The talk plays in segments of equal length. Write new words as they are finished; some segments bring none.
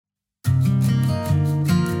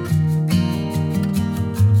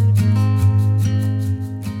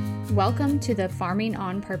welcome to the Farming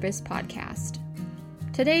on Purpose podcast.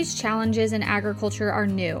 Today's challenges in agriculture are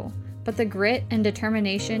new, but the grit and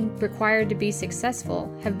determination required to be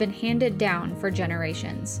successful have been handed down for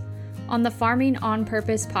generations. On the Farming on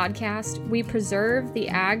Purpose podcast, we preserve the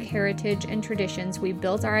ag heritage and traditions we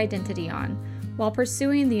built our identity on, while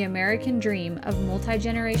pursuing the American dream of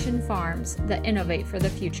multi-generation farms that innovate for the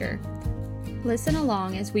future. Listen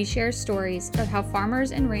along as we share stories of how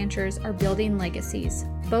farmers and ranchers are building legacies,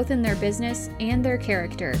 both in their business and their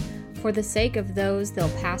character, for the sake of those they'll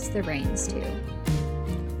pass the reins to.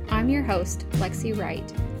 I'm your host, Lexi Wright,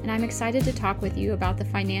 and I'm excited to talk with you about the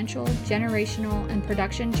financial, generational, and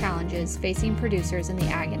production challenges facing producers in the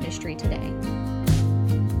ag industry today.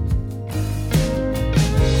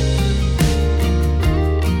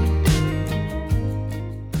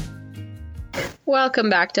 Welcome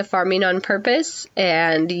back to Farming on Purpose,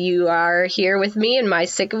 and you are here with me in my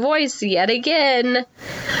sick voice yet again.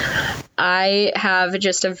 I have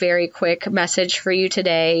just a very quick message for you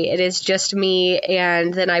today. It is just me,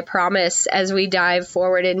 and then I promise as we dive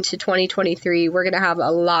forward into 2023, we're going to have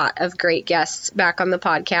a lot of great guests back on the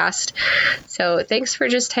podcast. So thanks for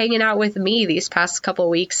just hanging out with me these past couple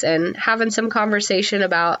weeks and having some conversation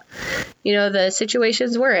about, the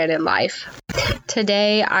situations we're in life.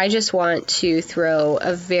 Today, I just want to throw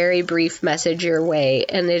a very brief message your way,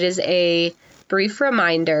 and it is a brief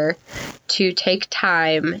reminder to take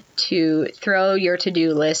time to throw your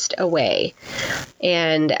to-do list away.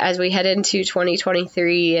 And as we head into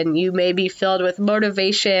 2023 and you may be filled with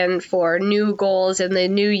motivation for new goals in the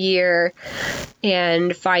new year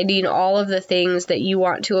and finding all of the things that you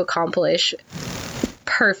want to accomplish,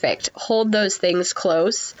 perfect. Hold those things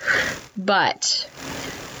close. But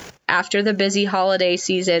after the busy holiday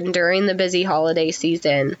season, during the busy holiday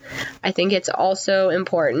season, I think it's also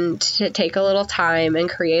important to take a little time and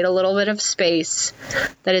create a little bit of space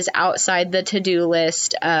that is outside the to-do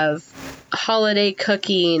list of holiday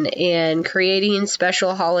cooking and creating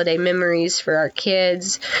special holiday memories for our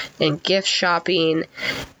kids and gift shopping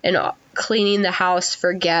and cleaning the house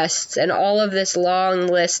for guests and all of this long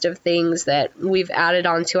list of things that we've added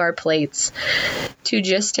onto our plates, to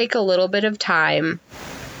just take a little bit of time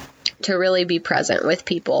to really be present with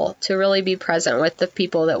people, to really be present with the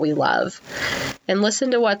people that we love, and listen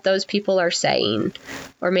to what those people are saying,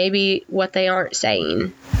 or maybe what they aren't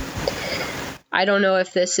saying. I don't know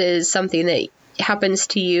if this is something that happens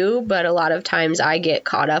to you, but a lot of times I get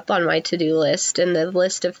caught up on my to-do list and the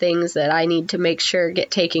list of things that I need to make sure get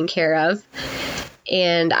taken care of.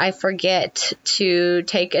 And I forget to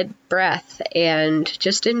take a breath and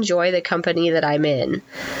just enjoy the company that I'm in.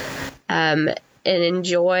 And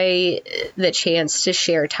enjoy the chance to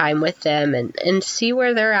share time with them and see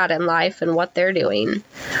where they're at in life and what they're doing.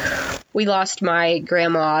 We lost my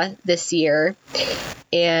grandma this year,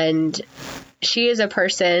 and she is a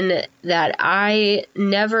person that I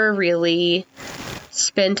never really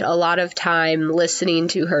spent a lot of time listening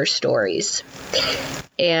to her stories.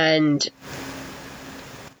 And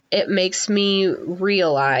it makes me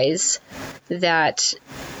realize that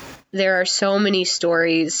there are so many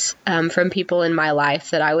stories from people in my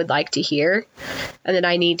life that I would like to hear, and that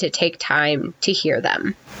I need to take time to hear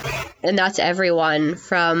them. And that's everyone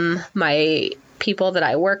from my people that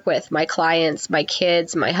I work with, my clients, my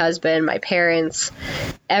kids, my husband, my parents,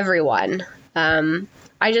 everyone. I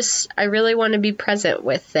really want to be present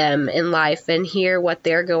with them in life and hear what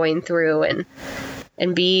they're going through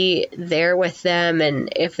and be there with them.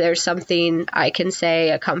 And if there's something I can say,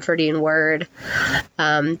 a comforting word,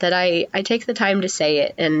 that I take the time to say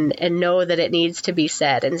it and know that it needs to be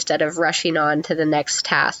said instead of rushing on to the next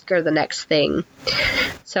task or the next thing.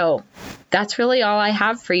 So that's really all I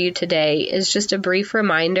have for you today, is just a brief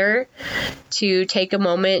reminder to take a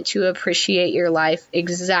moment to appreciate your life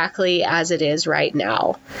exactly as it is right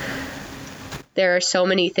now. There are so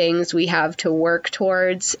many things we have to work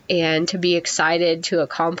towards and to be excited to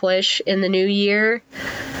accomplish in the new year,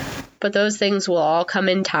 but those things will all come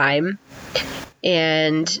in time.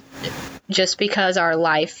 And just because our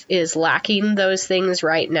life is lacking those things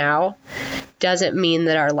right now doesn't mean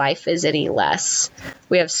that our life is any less.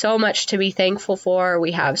 We have so much to be thankful for.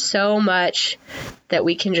 We have so much that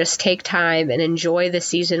we can just take time and enjoy the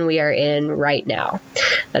season we are in right now.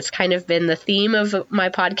 That's kind of been the theme of my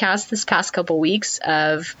podcast this past couple weeks,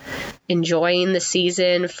 of enjoying the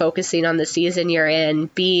season, focusing on the season you're in,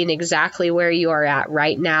 being exactly where you are at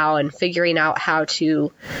right now, and figuring out how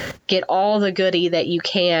to get all the goodie that you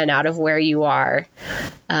can out of where you are.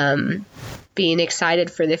 Being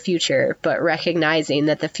excited for the future, but recognizing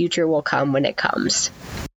that the future will come when it comes.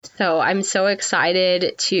 So I'm so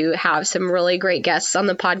excited to have some really great guests on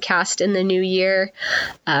the podcast in the new year.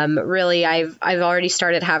 Really, I've already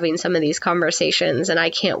started having some of these conversations, and I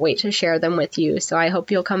can't wait to share them with you. So I hope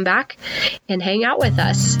you'll come back and hang out with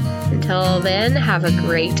us. Until then, have a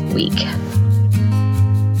great week.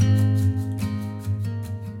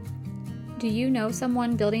 Do you know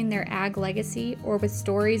someone building their ag legacy or with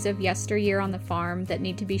stories of yesteryear on the farm that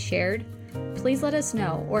need to be shared? Please let us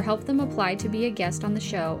know or help them apply to be a guest on the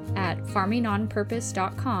show at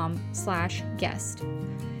farmingonpurpose.com/guest.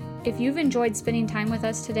 If you've enjoyed spending time with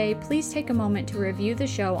us today, please take a moment to review the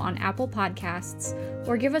show on Apple Podcasts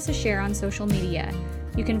or give us a share on social media.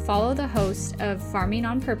 You can follow the host of Farming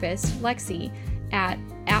on Purpose, Lexi, at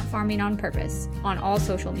Farming on Purpose on all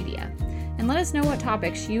social media. And let us know what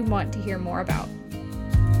topics you want to hear more about.